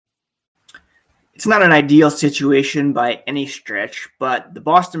It's not an ideal situation by any stretch, but the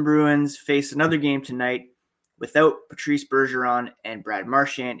Boston Bruins face another game tonight without Patrice Bergeron and Brad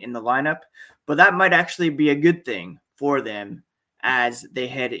Marchand in the lineup, but that might actually be a good thing for them as they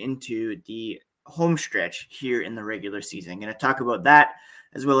head into the home stretch here in the regular season. I'm going to talk about that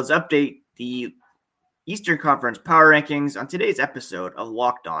as well as update the Eastern Conference Power Rankings on today's episode of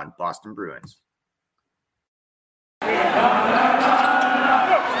Locked On Boston Bruins.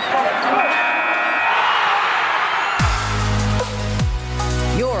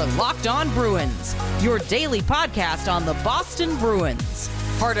 You're Locked On Bruins, your daily podcast on the Boston Bruins.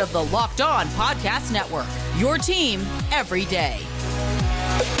 Part of the Locked On Podcast Network, your team every day.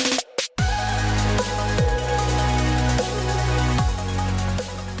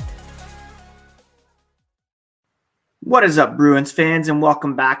 What is up, Bruins fans, and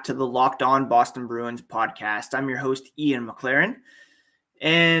welcome back to the Locked On Boston Bruins podcast. I'm your host, Ian McLaren,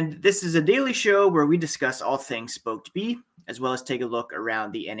 and this is a daily show where we discuss all things Spoke to Be, as well as take a look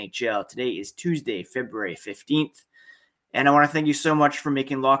around the NHL. Today is Tuesday, February 15th, and I want to thank you so much for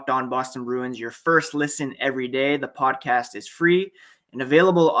making Locked On Boston Bruins your first listen every day. The podcast is free and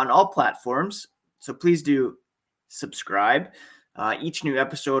available on all platforms, so please do subscribe. Each new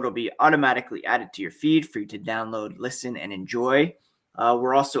episode will be automatically added to your feed for you to download, listen, and enjoy.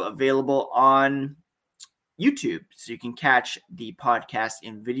 We're also available on YouTube, so you can catch the podcast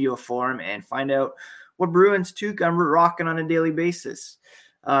in video form and find out what Bruins toque I'm rocking on a daily basis.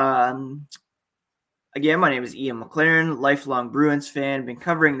 Again, my name is Ian McLaren, lifelong Bruins fan. Been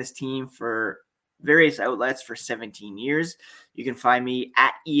covering this team for various outlets for 17 years. You can find me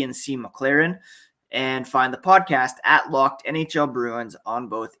at Ian C. McLaren and find the podcast at Locked NHL Bruins on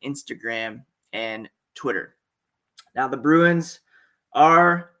both Instagram and Twitter. Now, the Bruins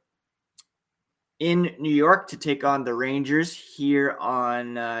are in New York to take on the Rangers here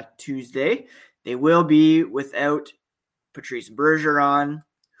on Tuesday. They will be without Patrice Bergeron,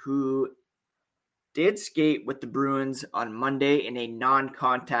 who did skate with the Bruins on Monday in a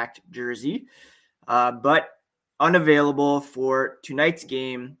non-contact jersey, but unavailable for tonight's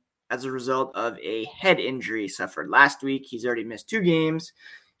game as a result of a head injury suffered last week. He's already missed 2 games.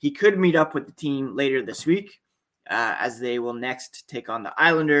 He could meet up with the team later this week as they will next take on the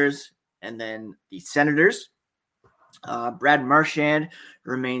Islanders and then the Senators. Brad Marchand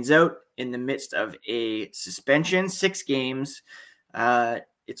remains out in the midst of a suspension, 6 games.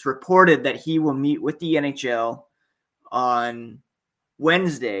 It's reported that he will meet with the NHL on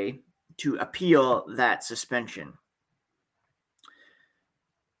Wednesday to appeal that suspension.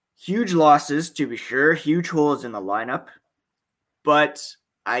 Huge losses, to be sure, huge holes in the lineup, but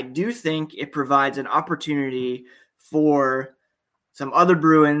I do think it provides an opportunity for some other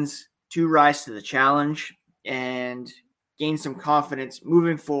Bruins to rise to the challenge and gain some confidence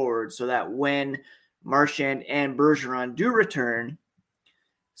moving forward so that when Marchand and Bergeron do return,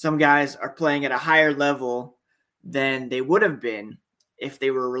 some guys are playing at a higher level than they would have been if they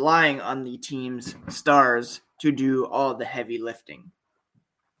were relying on the team's stars to do all the heavy lifting.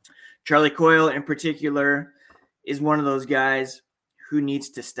 Charlie Coyle, in particular, is one of those guys who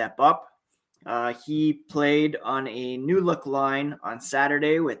needs to step up. He played on a new-look line on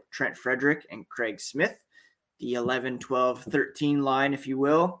Saturday with Trent Frederic and Craig Smith, the 11, 12, 13 line, if you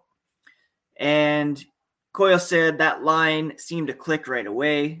will. And Coyle said that line seemed to click right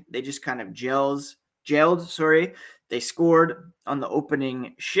away. They just kind of gelled. They scored on the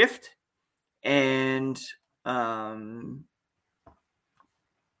opening shift, and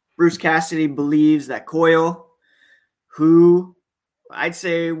Bruce Cassidy believes that Coyle, who I'd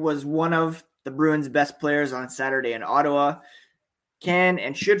say was one of the Bruins' best players on Saturday in Ottawa, can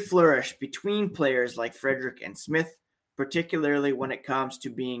and should flourish between players like Frederic and Smith, particularly when it comes to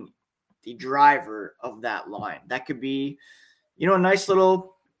being the driver of that line. That could be, a nice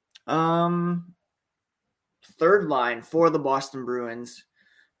little third line for the Boston Bruins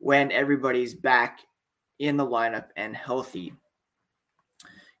when everybody's back in the lineup and healthy.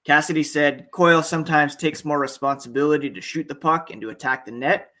 Cassidy said Coyle sometimes takes more responsibility to shoot the puck and to attack the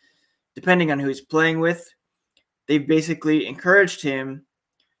net, depending on who he's playing with. They've basically encouraged him,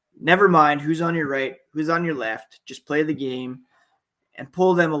 never mind who's on your right, who's on your left, just play the game and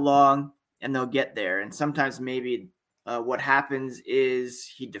pull them along and they'll get there. And sometimes maybe what happens is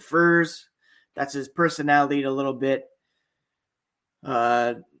he defers. That's his personality a little bit.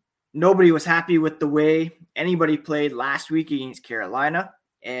 Nobody was happy with the way anybody played last week against Carolina.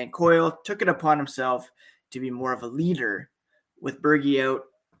 And Coyle took it upon himself to be more of a leader with Bergie out,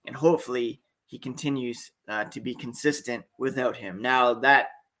 and hopefully he continues to be consistent without him. Now, that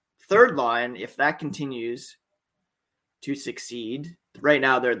third line, if that continues to succeed, right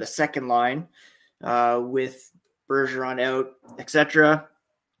now they're the second line. with Bergeron out, etc.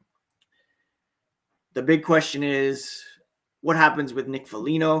 The big question is, what happens with Nick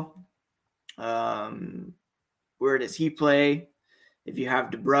Foligno? Where does he play? If you have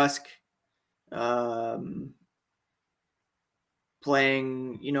DeBrusk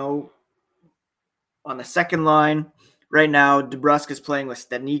playing, on the second line. Right now, DeBrusk is playing with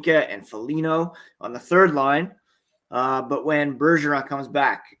Stanika and Foligno on the third line. But when Bergeron comes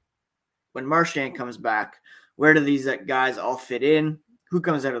back, when Marchand comes back, where do these guys all fit in? Who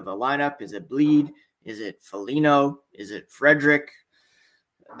comes out of the lineup? Is it Bleed? Is it Foligno? Is it Frederic?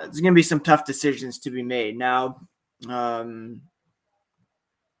 There's going to be some tough decisions to be made. Now,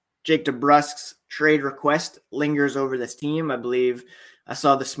 Jake DeBrusk's trade request lingers over this team. I believe I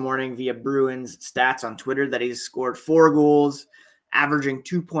saw this morning via Bruins stats on Twitter that he's scored 4 goals, averaging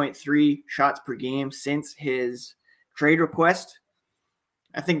 2.3 shots per game since his trade request.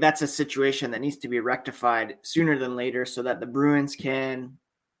 I think that's a situation that needs to be rectified sooner than later so that the Bruins can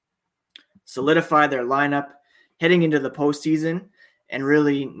solidify their lineup heading into the postseason and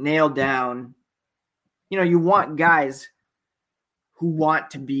really nail down, you want guys who want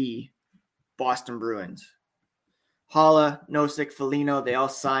to be Boston Bruins. Haula, Nosek, Foligno, they all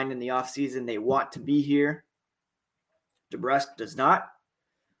signed in the offseason. They want to be here. DeBrusk does not.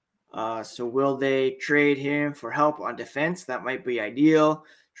 So will they trade him for help on defense? That might be ideal.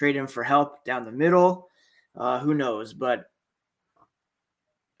 Trade him for help down the middle. Who knows? But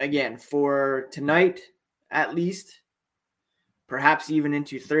again, for tonight, at least, perhaps even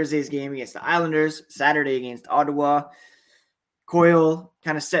into Thursday's game against the Islanders, Saturday against Ottawa, Coyle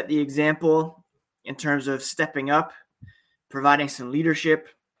kind of set the example in terms of stepping up, providing some leadership,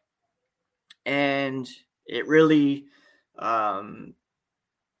 and it really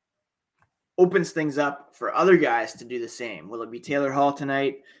opens things up for other guys to do the same. Will it be Taylor Hall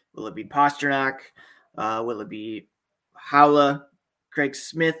tonight? Will it be Pasternak? Will it be Haula? Craig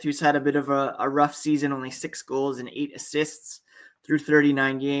Smith, who's had a bit of a rough season, only 6 goals and 8 assists through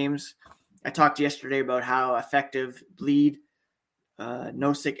 39 games. I talked yesterday about how effective Bleed,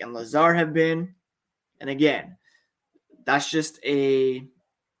 Nosek, and Lazar have been. And again, that's just a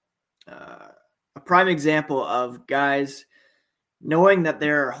prime example of guys knowing that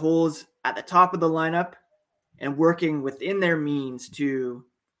there are holes at the top of the lineup and working within their means to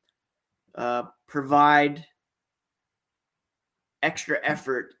provide extra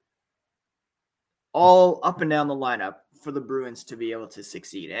effort all up and down the lineup for the Bruins to be able to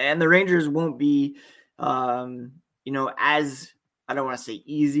succeed. And the Rangers won't be, as, I don't want to say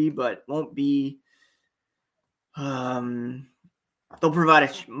easy, but won't be, they'll provide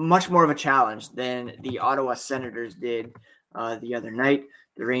much more of a challenge than the Ottawa Senators did the other night.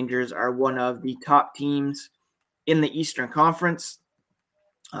 The Rangers are one of the top teams in the Eastern Conference.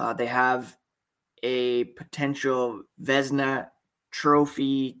 They have a potential Vezina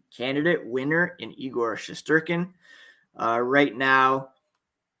Trophy candidate winner in Igor Shesterkin. Right now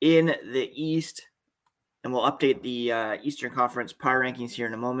in the East, and we'll update the Eastern Conference power rankings here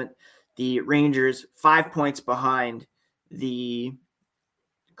in a moment. The Rangers 5 points behind the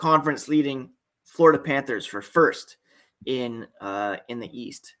conference leading Florida Panthers for first in the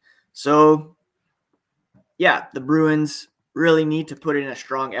East. So, yeah, the Bruins really need to put in a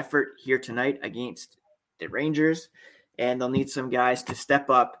strong effort here tonight against the Rangers, and they'll need some guys to step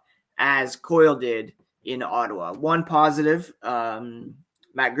up as Coyle did in Ottawa. One positive,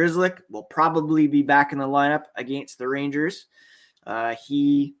 Matt Grzelcyk will probably be back in the lineup against the Rangers.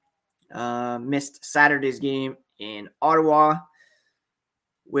 He missed Saturday's game in Ottawa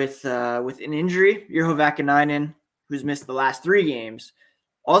with an injury. Urho Vakanainen, who's missed the last 3 games,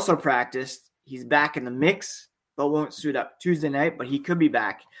 also practiced. He's back in the mix, but won't suit up Tuesday night, but he could be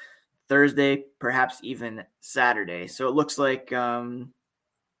back Thursday, perhaps even Saturday. So it looks like, it'll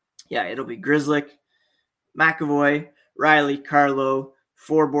be Grzelcyk, McAvoy, Riley, Carlo,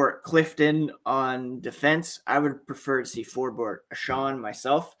 Forbort, Clifton on defense. I would prefer to see Forbort, Ashawn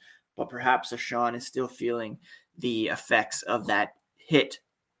myself, but perhaps Ashawn is still feeling the effects of that hit,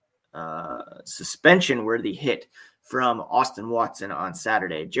 suspension-worthy hit from Austin Watson on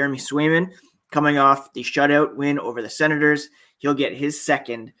Saturday. Jeremy Swayman, coming off the shutout win over the Senators, he'll get his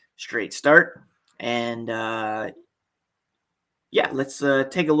second straight start. And let's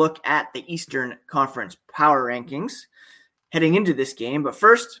take a look at the Eastern Conference power rankings heading into this game. But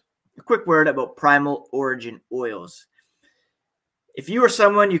first, a quick word about Primal Origin Oils. If you or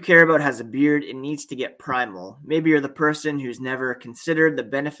someone you care about has a beard and needs to get primal, maybe you're the person who's never considered the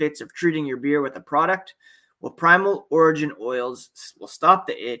benefits of treating your beard with a product, well, Primal Origin Oils will stop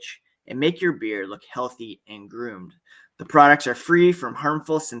the itch and make your beard look healthy and groomed. The products are free from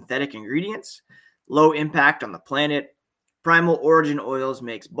harmful synthetic ingredients. low impact on the planet. Primal Origin Oils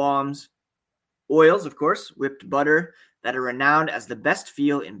makes bombs. Oils, of course, whipped butter that are renowned as the best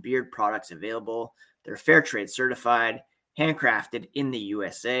feel and beard products available. They're fair trade certified, handcrafted in the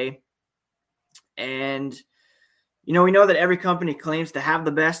USA. And, we know that every company claims to have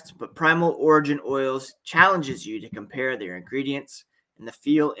the best, but Primal Origin Oils challenges you to compare their ingredients and the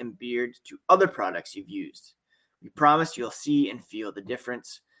feel and beard to other products you've used. We promise you'll see and feel the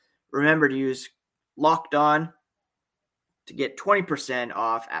difference. Remember to use Locked On to get 20%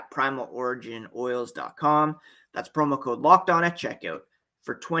 off at primaloriginoils.com. That's promo code Locked On at checkout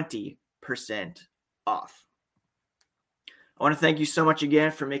for 20% off. I want to thank you so much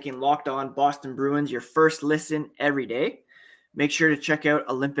again for making Locked On Boston Bruins your first listen every day. Make sure to check out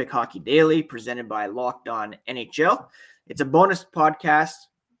Olympic Hockey Daily, presented by Locked On NHL. It's a bonus podcast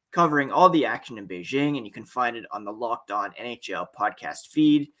covering all the action in Beijing, and you can find it on the Locked On NHL podcast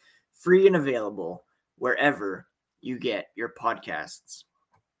feed, free and available wherever you get your podcasts.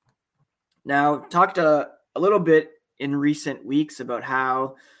 Now, talked a little bit in recent weeks about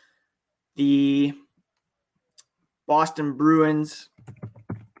how the Boston Bruins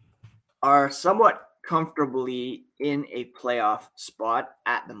are somewhat comfortably in a playoff spot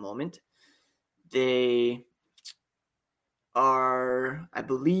at the moment. They are, I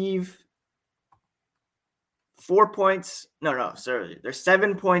believe, 4 points. They're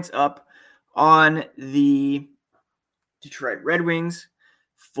 7 points up on the Detroit Red Wings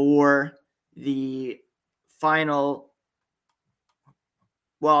for the final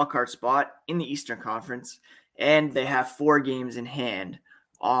wildcard spot in the Eastern Conference, and they have 4 games in hand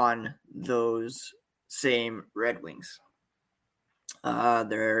on those same Red Wings.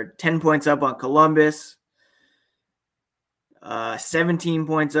 They're 10 points up on Columbus, 17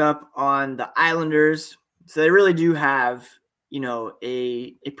 points up on the Islanders. So they really do have,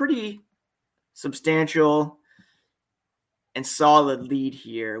 a pretty substantial and solid lead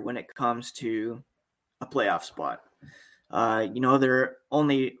here when it comes to a playoff spot. They're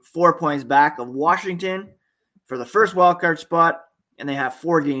only 4 points back of Washington for the first wildcard spot, and they have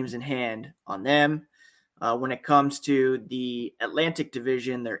 4 games in hand on them. When it comes to the Atlantic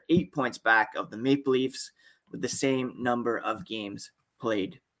Division, they're 8 points back of the Maple Leafs with the same number of games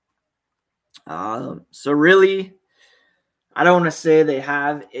played. So really, I don't want to say they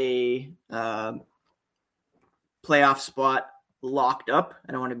have a playoff spot locked up.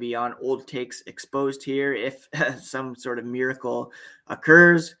 I don't want to be on old takes exposed here if some sort of miracle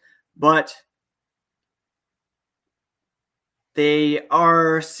occurs, but they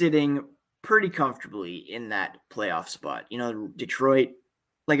are sitting pretty comfortably in that playoff spot. Detroit,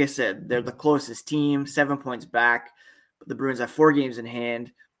 like I said, they're the closest team, 7 points back, but the Bruins have 4 games in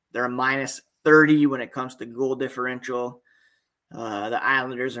hand. They're a minus 30 when it comes to goal differential. The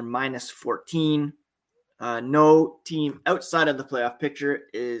Islanders are minus 14. No team outside of the playoff picture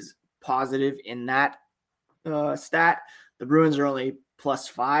is positive in that stat. The Bruins are only plus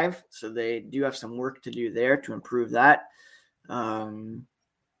 5, so they do have some work to do there to improve that. Do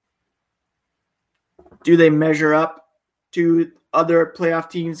they measure up to other playoff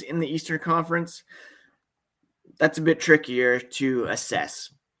teams in the Eastern Conference? That's a bit trickier to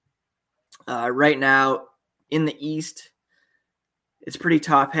assess. Right now, in the East, it's pretty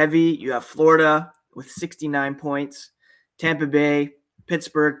top-heavy. You have Florida with 69 points. Tampa Bay,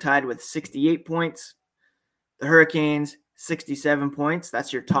 Pittsburgh tied with 68 points. The Hurricanes, 67 points.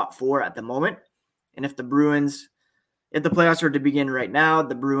 That's your top 4 at the moment. And if the playoffs were to begin right now,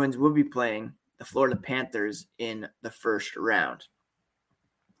 the Bruins will be playing the Florida Panthers in the first round.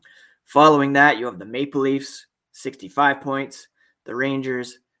 Following that, you have the Maple Leafs, 65 points. The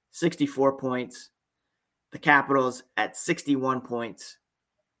Rangers, 64 points. The Capitals at 61 points.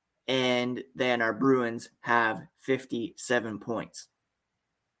 And then our Bruins have 57 points.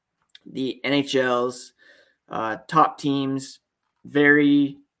 The NHL's top teams,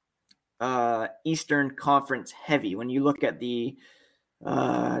 very Eastern Conference heavy. When you look at the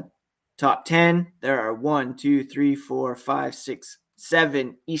top 10, there are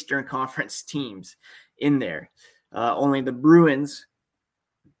 7 Eastern Conference teams in there. Only the Bruins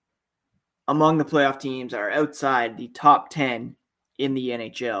among the playoff teams are outside the top 10 in the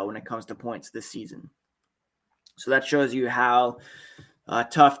NHL when it comes to points this season. So that shows you how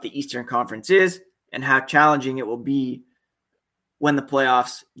tough the Eastern Conference is and how challenging it will be when the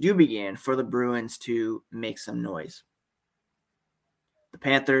playoffs do begin for the Bruins to make some noise. The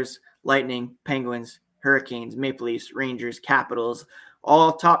Panthers, Lightning, Penguins, Hurricanes, Maple Leafs, Rangers, Capitals,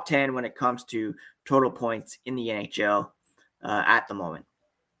 all top 10 when it comes to total points in the NHL at the moment.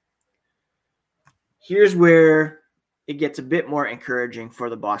 Here's where it gets a bit more encouraging for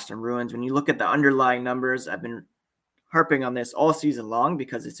the Boston Bruins. When you look at the underlying numbers, I've been harping on this all season long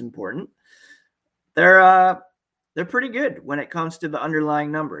because it's important. They're pretty good when it comes to the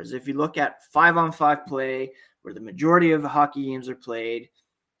underlying numbers. If you look at 5-on-5 play, where the majority of the hockey games are played,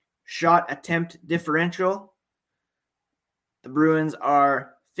 shot attempt differential, the Bruins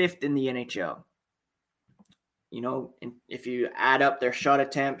are 5th in the NHL. You know, if you add up their shot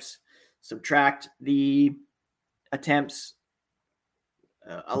attempts, subtract the attempts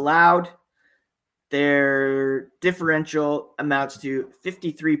allowed, their differential amounts to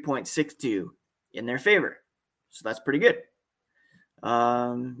 53.62 in their favor. So that's pretty good.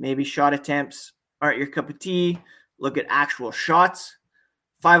 Maybe shot attempts aren't your cup of tea. Look at actual shots.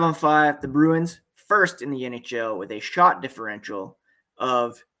 5-on-5, the Bruins first in the NHL with a shot differential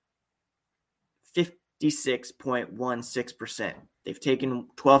of 56.16%. They've taken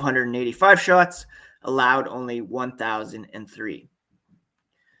 1,285 shots, allowed only 1,003.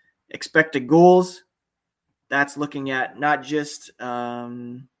 Expected goals, that's looking at not just,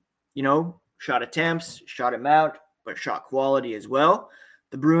 shot attempts, shot amount, but shot quality as well.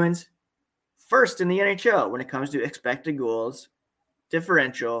 The Bruins, first in the NHL when it comes to expected goals,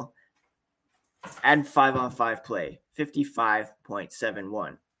 differential, and 5-on-5 play,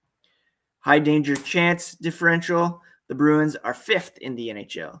 55.71. High danger chance differential, the Bruins are 5th in the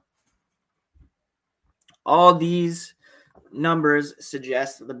NHL. All these numbers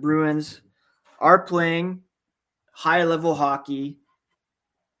suggest that the Bruins are playing high-level hockey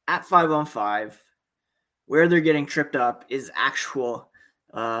at 5-on-5. Where they're getting tripped up is actual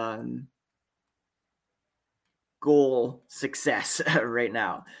goal success right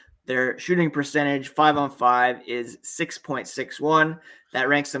now. Their shooting percentage 5-on-5 is 6.61. That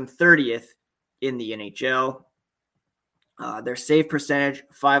ranks them 30th in the NHL. Their save percentage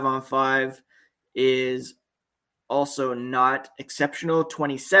 5-on-5 is also not exceptional,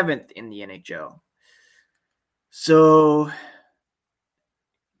 27th in the NHL. So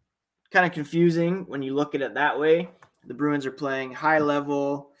kind of confusing when you look at it that way. The Bruins are playing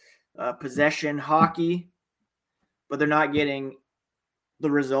high-level possession hockey, but they're not getting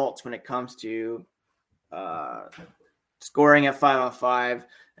the results when it comes to scoring at 5-on-5,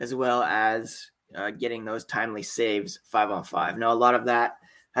 as well as getting those timely saves 5-on-5. Now, a lot of that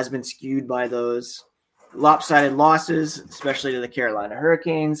has been skewed by those lopsided losses, especially to the Carolina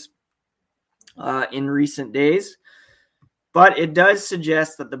Hurricanes in recent days. But it does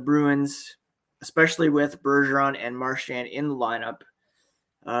suggest that the Bruins, especially with Bergeron and Marchand in the lineup,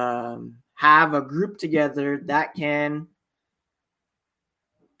 have a group together that can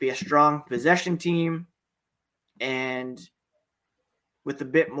be a strong possession team, and with a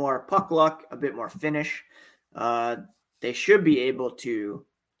bit more puck luck, a bit more finish, they should be able to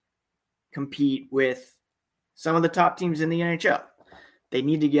compete with some of the top teams in the NHL. They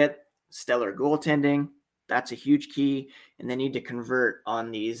need to get stellar goaltending. That's a huge key, and they need to convert on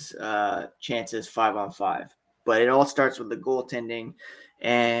these chances 5-on-5. But it all starts with the goaltending,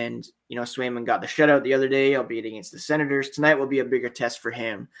 and Swayman got the shutout the other day, albeit against the Senators. Tonight will be a bigger test for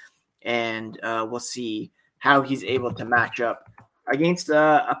him, and we'll see how he's able to match up against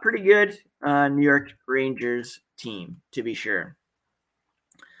a pretty good New York Rangers team, to be sure.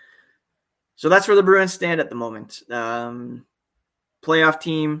 So that's where the Bruins stand at the moment. Playoff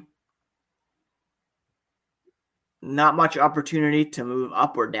team, not much opportunity to move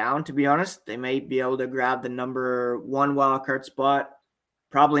up or down, to be honest. They may be able to grab the number 1 wildcard spot.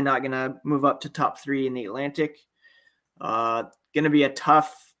 Probably not going to move up to top 3 in the Atlantic. Going to be a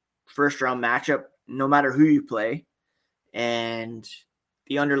tough first-round matchup, no matter who you play. And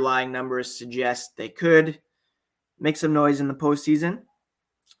the underlying numbers suggest they could make some noise in the postseason.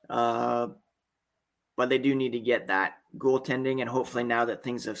 But they do need to get that goaltending, and hopefully now that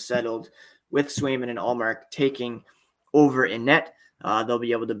things have settled with Swayman and Ullmark taking over in net, they'll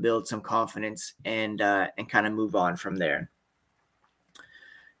be able to build some confidence and kind of move on from there.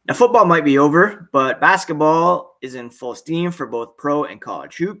 Now, football might be over, but basketball is in full steam for both pro and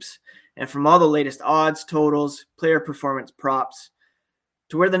college hoops. And from all the latest odds, totals, player performance props,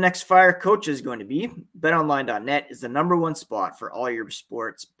 to where the next fire coach is going to be, BetOnline.net is the number 1 spot for all your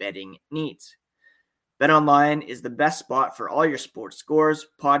sports betting needs. BetOnline is the best spot for all your sports scores,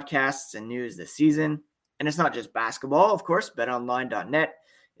 podcasts, and news this season. And it's not just basketball, of course. BetOnline.net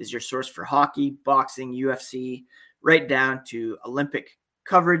is your source for hockey, boxing, UFC, right down to Olympic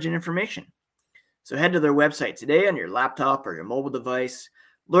coverage and information. So head to their website today on your laptop or your mobile device.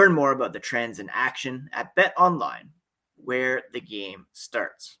 Learn more about the trends in action at BetOnline, where the game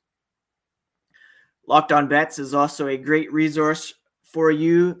starts. Locked On Bets is also a great resource for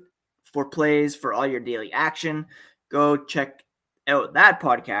you for plays for all your daily action. go check out that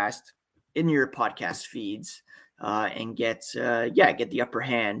podcast in your podcast feeds and get the upper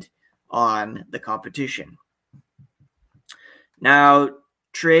hand on the competition. Now,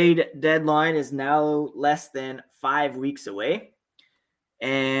 trade deadline is now less than 5 weeks away,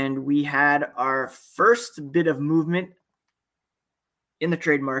 and we had our first bit of movement in the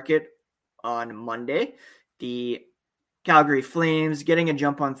trade market on Monday. The Calgary Flames getting a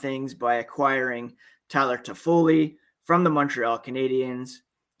jump on things by acquiring Tyler Toffoli from the Montreal Canadiens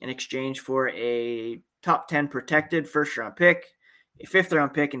in exchange for a top 10 protected first-round pick, a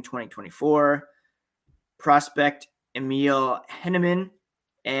fifth-round pick in 2024, prospect Emil Henneman,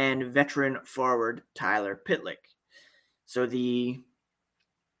 and veteran forward Tyler Pitlick. So the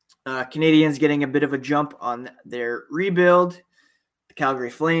Canadiens getting a bit of a jump on their rebuild. The Calgary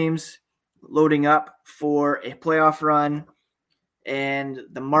Flames loading up for a playoff run, and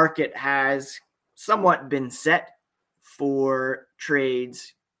the market has somewhat been set for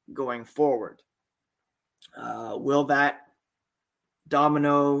trades going forward. Will that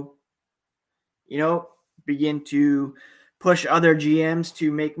domino, begin to push other GMs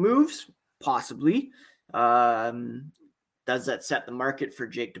to make moves? Possibly. Does that set the market for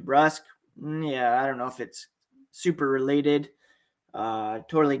Jake DeBrusk? Yeah, I don't know if it's super related.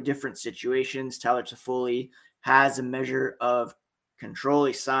 Totally different situations. Tyler Toffoli has a measure of control.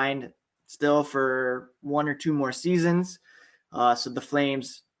 He signed still for 1 or 2 more seasons. So the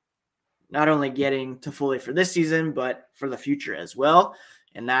Flames not only getting Toffoli for this season, but for the future as well.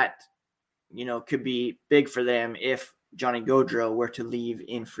 And that, could be big for them if Johnny Gaudreau were to leave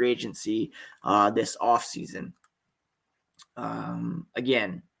in free agency this offseason.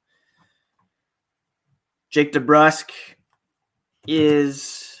 Again, Jake DeBrusk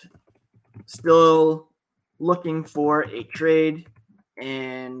is still looking for a trade,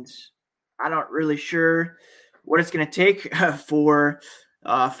 and I'm not really sure what it's going to take for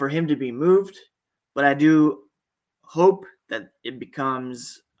him to be moved, but I do hope that it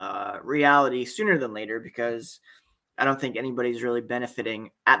becomes reality sooner than later, because I don't think anybody's really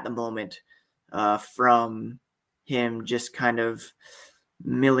benefiting at the moment from him just kind of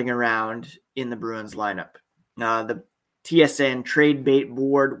milling around in the Bruins lineup. The TSN trade bait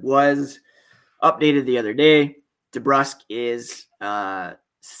board was updated the other day. DeBrusk is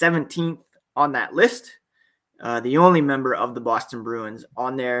 17th on that list. The only member of the Boston Bruins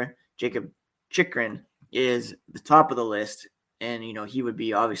on there, Jacob Chychrun, is the top of the list. And, he would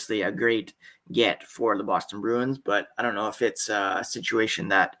be obviously a great get for the Boston Bruins, but I don't know if it's a situation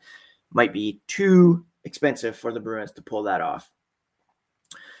that might be too expensive for the Bruins to pull that off.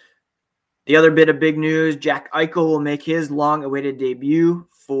 The other bit of big news, Jack Eichel will make his long-awaited debut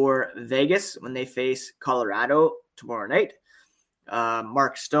for Vegas when they face Colorado tomorrow night.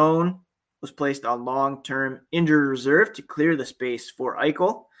 Mark Stone was placed on long-term injured reserve to clear the space for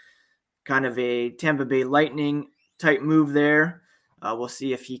Eichel. Kind of a Tampa Bay Lightning type move there. We'll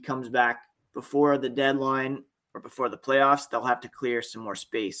see if he comes back before the deadline or before the playoffs. They'll have to clear some more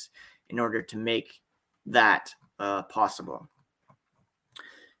space in order to make that possible.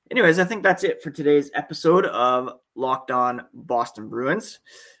 Anyways, I think that's it for today's episode of Locked On Boston Bruins.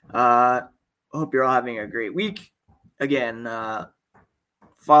 I hope you're all having a great week. Again,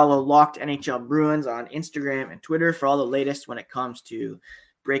 follow Locked NHL Bruins on Instagram and Twitter for all the latest when it comes to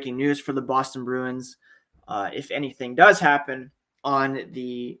breaking news for the Boston Bruins. If anything does happen on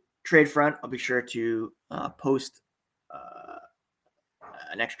the trade front, I'll be sure to post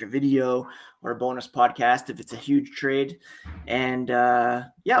an extra video or a bonus podcast if it's a huge trade. And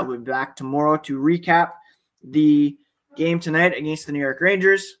we'll be back tomorrow to recap the game tonight against the New York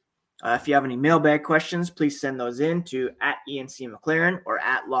Rangers. If you have any mailbag questions, please send those in to @ENC_McLaren or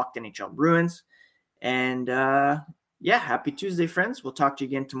 @LockedNHL Bruins. And happy Tuesday, friends. We'll talk to you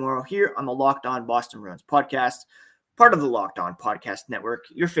again tomorrow here on the Locked On Boston Bruins podcast, part of the Locked On Podcast Network,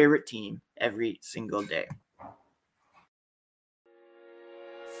 your favorite team every single day.